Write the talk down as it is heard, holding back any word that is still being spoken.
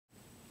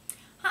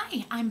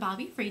Hi, I'm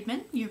Bobby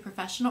Friedman, your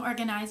professional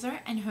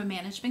organizer and home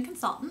management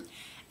consultant,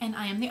 and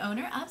I am the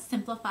owner of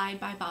Simplified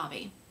by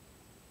Bobby.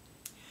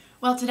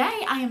 Well,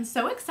 today I am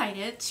so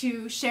excited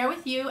to share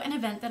with you an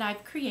event that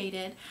I've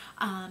created.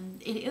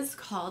 It is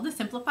called the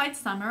Simplified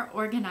Summer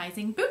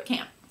Organizing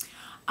Bootcamp.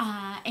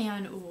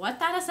 And what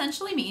that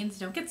essentially means,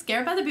 don't get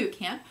scared by the boot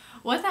camp,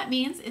 what that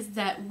means is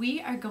that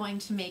we are going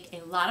to make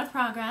a lot of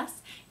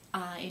progress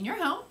in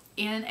your home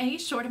in a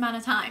short amount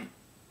of time.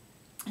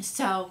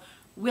 So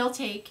we'll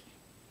take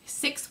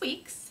 6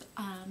 weeks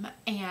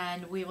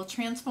and we will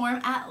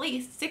transform at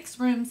least 6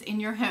 rooms in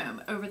your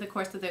home over the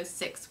course of those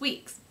 6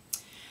 weeks.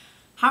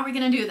 How are we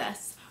going to do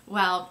this?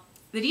 Well,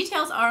 the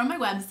details are on my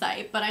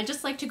website, but I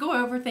just like to go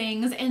over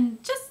things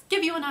and just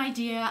give you an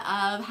idea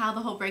of how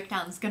the whole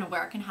breakdown is going to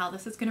work and how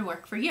this is going to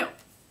work for you.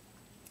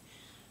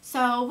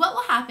 So what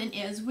will happen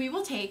is we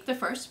will take the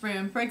first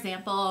room, for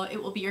example,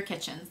 it will be your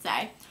kitchen,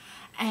 say,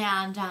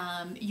 and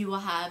you will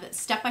have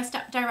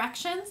step-by-step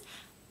directions,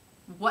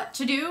 what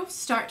to do,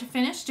 start to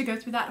finish, to go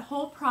through that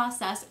whole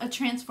process of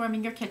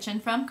transforming your kitchen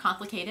from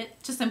complicated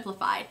to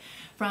simplified,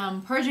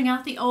 from purging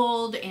out the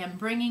old and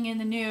bringing in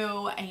the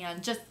new,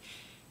 and just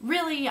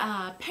really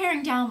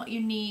paring down what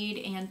you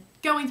need and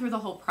going through the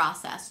whole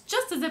process,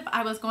 just as if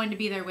I was going to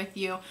be there with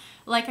you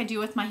like I do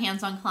with my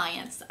hands-on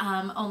clients,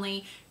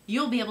 only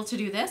you'll be able to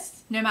do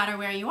this no matter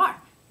where you are,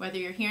 whether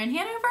you're here in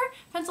Hanover,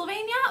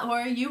 Pennsylvania,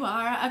 or you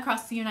are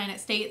across the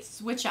United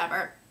States,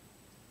 whichever.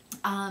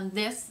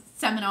 This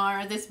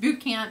seminar, this boot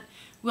camp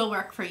will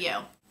work for you.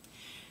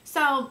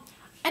 So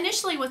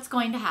initially what's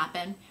going to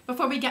happen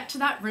before we get to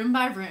that room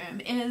by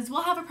room is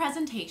we'll have a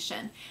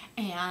presentation,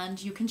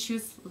 and you can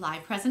choose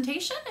live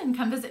presentation and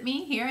come visit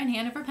me here in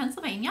Hanover,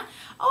 Pennsylvania,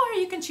 or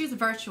you can choose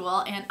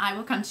virtual and I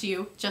will come to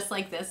you just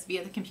like this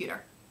via the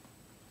computer.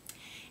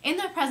 In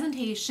that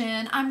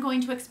presentation, I'm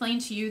going to explain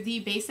to you the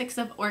basics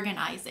of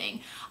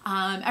organizing,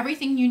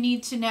 everything you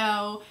need to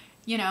know,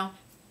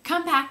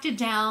 compacted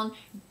down,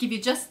 give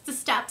you just the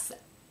steps,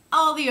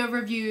 all the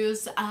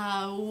overviews,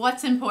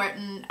 what's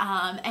important,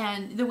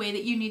 and the way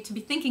that you need to be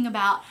thinking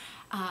about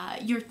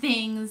your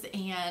things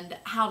and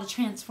how to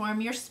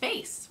transform your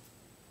space.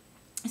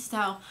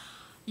 So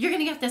you're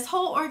going to get this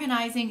whole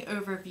organizing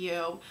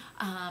overview,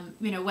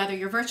 whether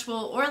you're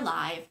virtual or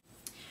live.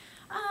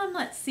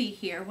 Let's see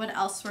here what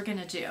else we're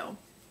going to do.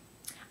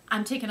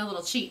 I'm taking a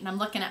little cheat and I'm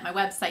looking at my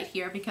website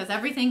here because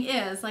everything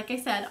is, like I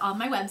said, on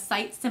my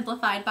website,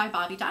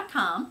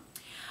 simplifiedbybobby.com.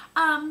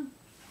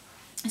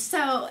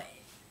 So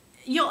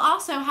you'll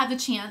also have the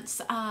chance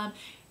to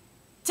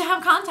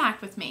have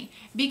contact with me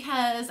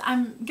because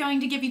I'm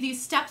going to give you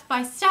these steps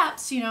by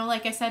steps,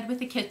 like I said with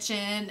the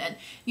kitchen, and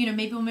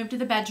maybe we'll move to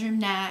the bedroom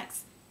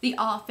next, the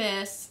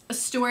office, a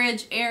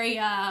storage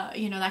area,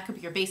 that could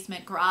be your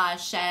basement,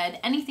 garage, shed,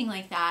 anything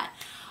like that.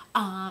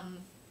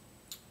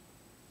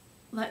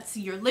 Let's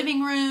see, your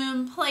living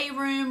room,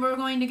 playroom, we're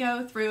going to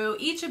go through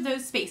each of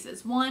those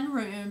spaces, one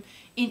room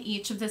in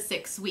each of the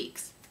 6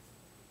 weeks.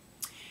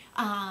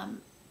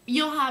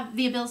 You'll have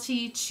the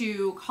ability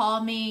to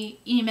call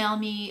me, email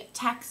me,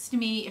 text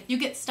me. If you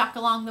get stuck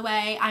along the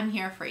way, I'm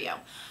here for you.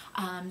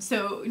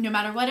 So no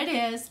matter what it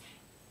is,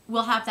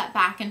 we'll have that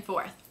back and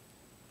forth.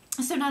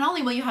 So not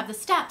only will you have the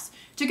steps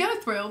to go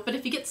through, but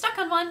if you get stuck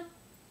on one,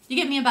 you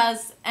give me a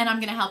buzz and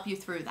I'm going to help you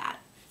through that.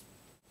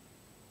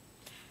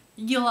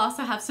 You'll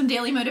also have some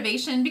daily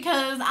motivation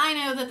because I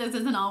know that this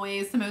isn't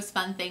always the most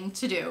fun thing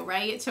to do,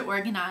 right? To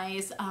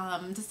organize,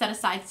 to set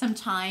aside some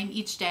time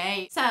each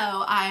day. So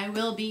I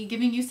will be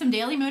giving you some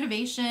daily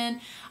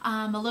motivation,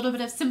 a little bit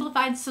of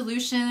simplified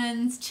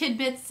solutions,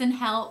 tidbits and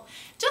help,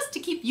 just to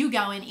keep you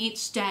going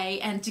each day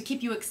and to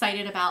keep you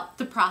excited about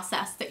the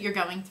process that you're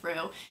going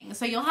through.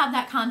 So you'll have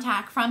that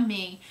contact from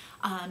me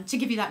to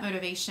give you that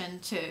motivation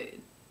to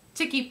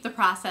keep the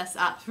process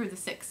up through the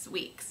 6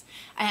 weeks.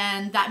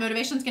 And that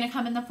motivation is going to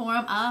come in the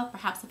form of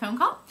perhaps a phone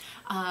call.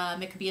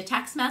 It could be a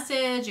text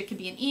message, it could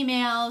be an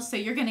email, so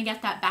you're going to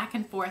get that back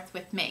and forth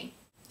with me.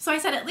 So I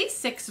said at least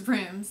 6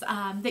 rooms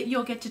that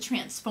you'll get to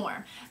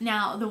transform.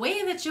 Now the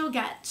way that you'll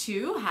get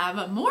to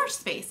have more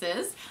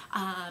spaces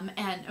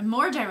and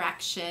more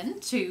direction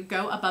to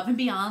go above and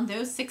beyond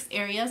those 6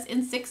 areas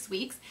in 6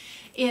 weeks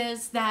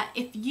is that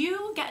if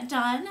you get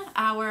done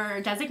our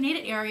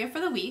designated area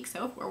for the week,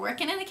 so if we're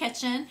working in the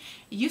kitchen,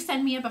 you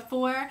send me a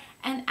before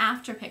and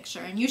after picture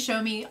and you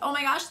show me, oh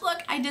my gosh, look,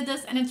 I did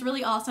this and it's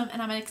really awesome and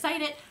I'm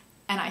excited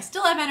and I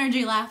still have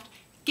energy left,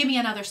 give me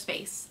another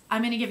space.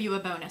 I'm going to give you a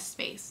bonus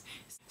space.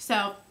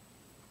 So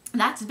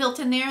that's built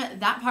in there.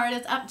 That part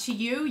is up to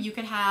you. You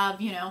could have,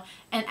 an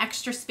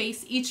extra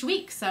space each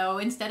week. So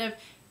instead of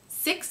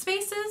 6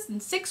 spaces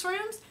and 6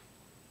 rooms,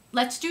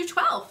 let's do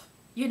 12,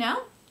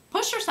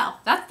 Push yourself.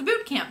 That's the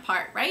boot camp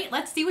part, right?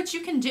 Let's see what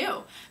you can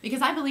do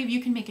because I believe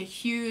you can make a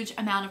huge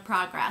amount of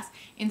progress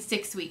in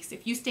 6 weeks.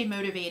 If you stay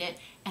motivated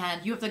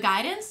and you have the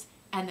guidance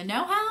and the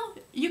know-how,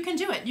 you can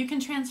do it. You can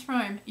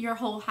transform your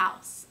whole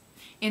house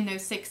in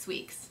those 6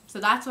 weeks.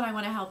 So that's what I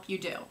want to help you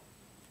do.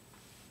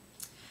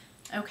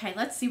 Okay,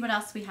 let's see what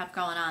else we have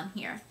going on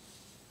here.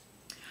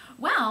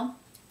 Well,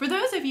 For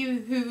those of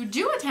you who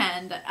do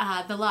attend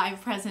the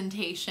live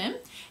presentation,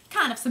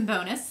 kind of some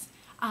bonus.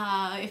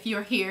 If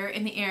you're here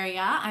in the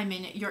area, I'm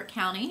in York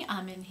County,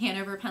 I'm in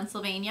Hanover,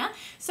 Pennsylvania.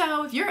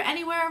 So if you're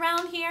anywhere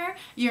around here,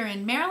 you're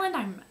in Maryland,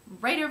 I'm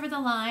right over the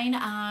line,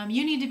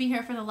 you need to be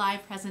here for the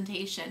live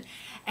presentation.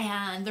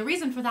 And the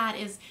reason for that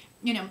is,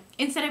 you know,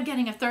 instead of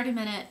getting a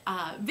 30-minute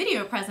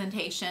video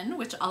presentation,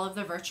 which all of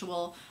the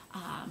virtual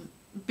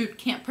boot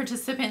camp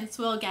participants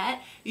will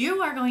get,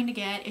 you are going to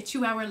get a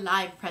 2-hour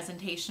live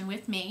presentation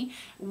with me.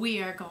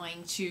 We are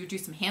going to do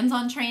some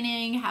hands-on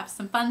training, have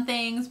some fun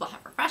things, we'll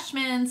have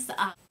refreshments.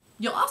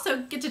 You'll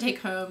also get to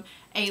take home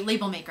a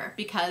label maker,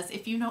 because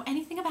if you know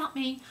anything about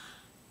me,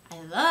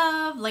 I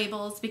love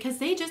labels because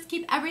they just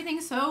keep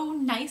everything so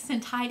nice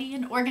and tidy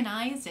and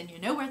organized, and you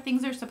know where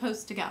things are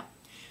supposed to go.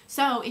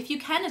 So if you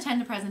can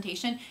attend the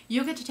presentation,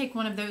 you'll get to take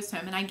one of those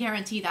home, and I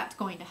guarantee that's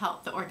going to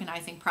help the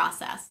organizing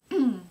process.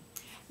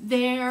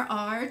 There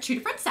are 2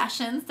 different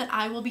sessions that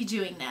I will be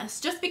doing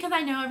this, just because I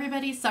know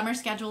everybody's summer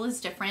schedule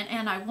is different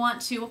and I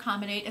want to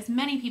accommodate as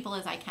many people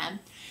as I can.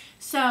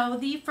 So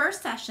the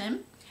first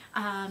session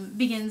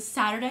begins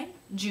Saturday,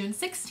 June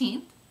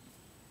 16th,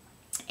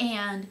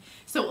 and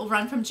so it will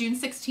run from June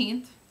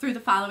 16th through the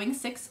following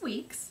 6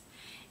 weeks.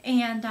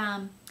 And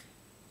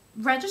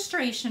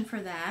registration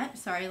for that,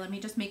 sorry, let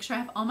me just make sure I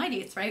have all my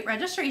dates right.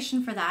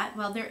 Registration for that,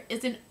 well, there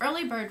is an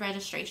early bird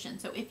registration.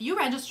 So if you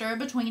register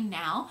between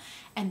now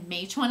and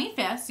May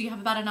 25th, so you have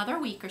about another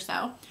week or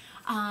so,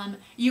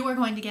 you are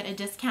going to get a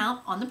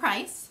discount on the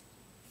price.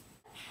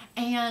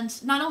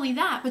 And not only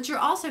that, but you're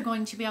also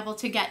going to be able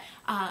to get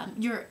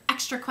your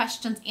extra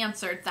questions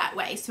answered that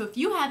way. So if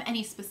you have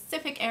any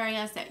specific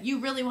areas that you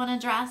really want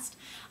addressed,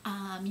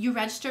 you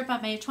register by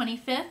May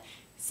 25th,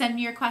 send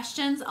me your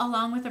questions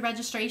along with the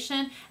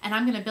registration, and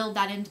I'm going to build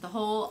that into the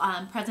whole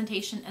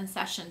presentation and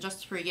session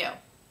just for you.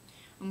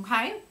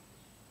 Okay?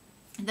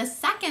 The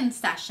second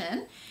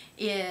session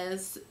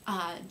is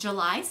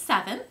July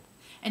 7th,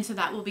 and so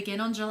that will begin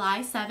on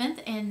July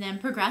 7th and then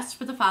progress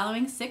for the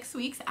following 6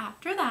 weeks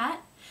after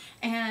that.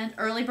 And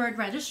early bird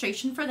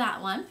registration for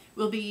that one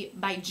will be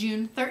by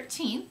June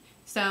 13th.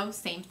 So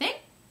same thing.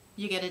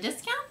 You get a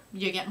discount,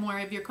 you get more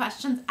of your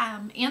questions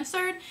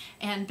answered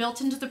and built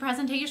into the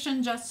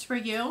presentation just for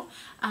you.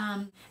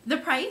 The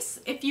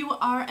price, if you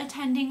are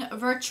attending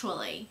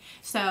virtually,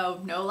 so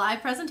no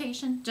live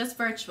presentation, just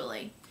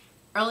virtually,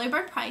 early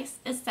bird price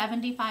is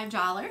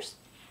 $75.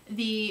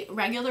 The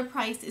regular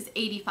price is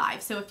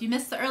 $85. So if you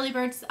missed the early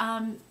bird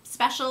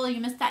special, you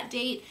missed that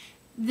date,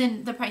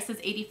 then the price is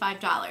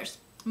 $85. Let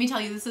me tell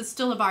you, this is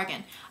still a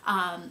bargain.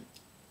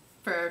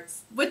 For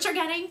what you're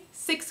getting,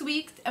 6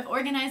 weeks of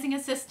organizing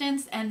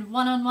assistance and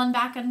one-on-one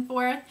back and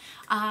forth,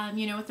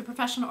 you know, with the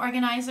professional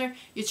organizer,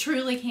 you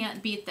truly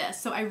can't beat this.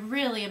 So I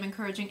really am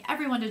encouraging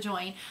everyone to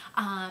join,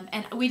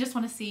 and we just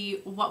want to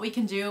see what we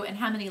can do and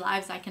how many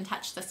lives I can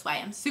touch this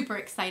way. I'm super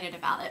excited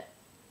about it.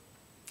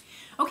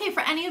 Okay,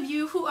 for any of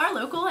you who are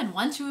local and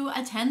want to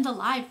attend a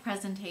live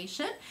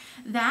presentation,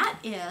 that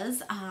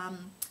is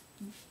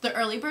the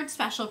early bird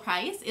special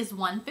price is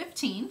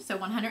 $115, so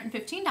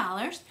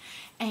 $115.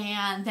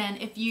 And then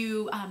if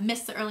you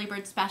miss the early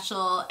bird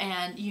special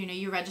and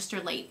you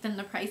register late, then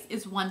the price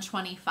is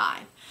 $125.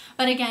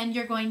 But again,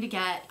 you're going to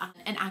get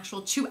an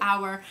actual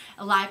 2-hour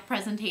live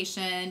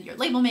presentation, your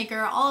label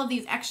maker, all of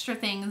these extra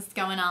things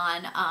going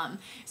on.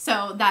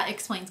 So that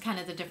explains kind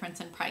of the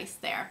difference in price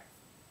there,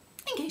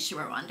 in case you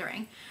were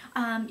wondering.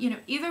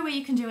 Either way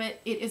you can do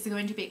it, it is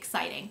going to be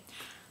exciting.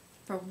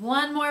 For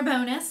one more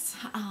bonus,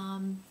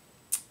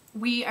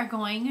 we are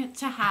going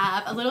to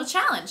have a little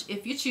challenge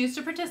if you choose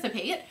to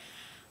participate.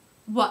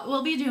 What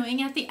we'll be doing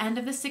at the end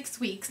of the 6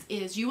 weeks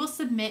is you will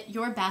submit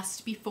your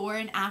best before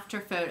and after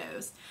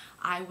photos.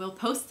 I will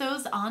post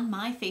those on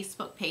my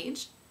Facebook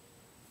page,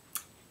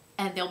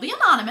 and they'll be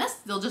anonymous.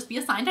 They'll just be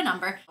assigned a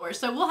number.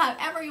 So we'll have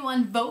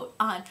everyone vote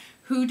on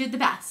who did the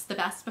best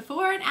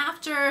before and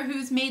after,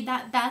 who's made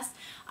that best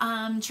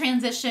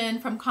transition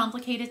from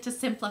complicated to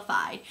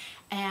simplified.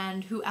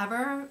 And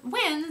whoever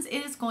wins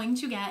is going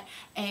to get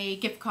a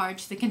gift card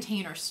to the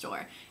Container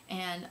Store.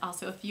 And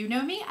also, if you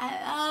know me, I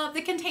love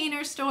the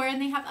Container Store,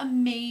 and they have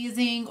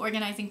amazing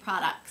organizing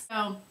products.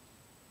 So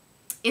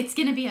it's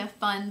going to be a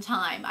fun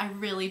time, I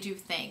really do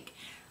think.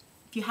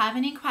 If you have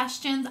any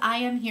questions, I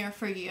am here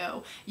for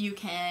you. You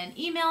can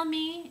email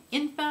me,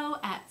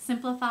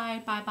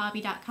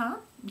 info@simplifiedbybobby.com.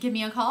 Give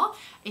me a call.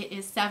 It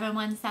is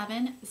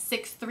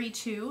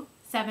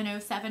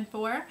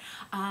 717-632-7074.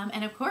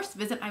 And of course,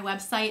 visit my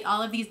website.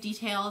 All of these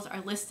details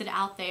are listed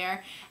out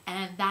there,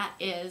 and that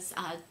is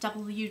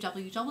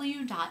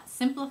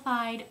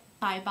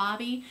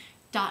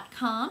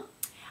www.simplifiedbybobby.com.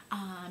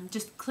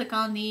 Just click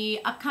on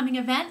the upcoming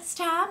events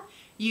tab.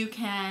 You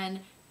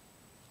can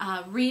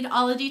read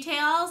all the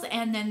details,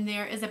 and then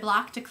there is a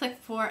block to click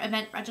for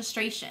event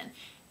registration.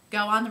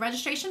 Go on the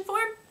registration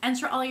form,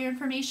 enter all your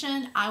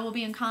information. I will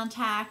be in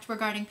contact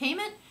regarding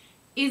payment.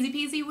 easy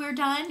peasy, we're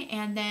done,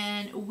 and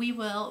then we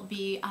will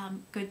be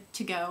good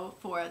to go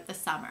for the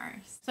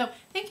summer. So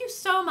thank you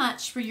so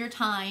much for your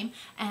time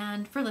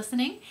and for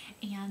listening.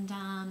 And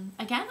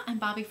again, I'm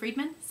Bobby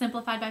Friedman,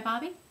 Simplified by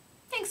Bobby.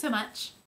 Thanks so much.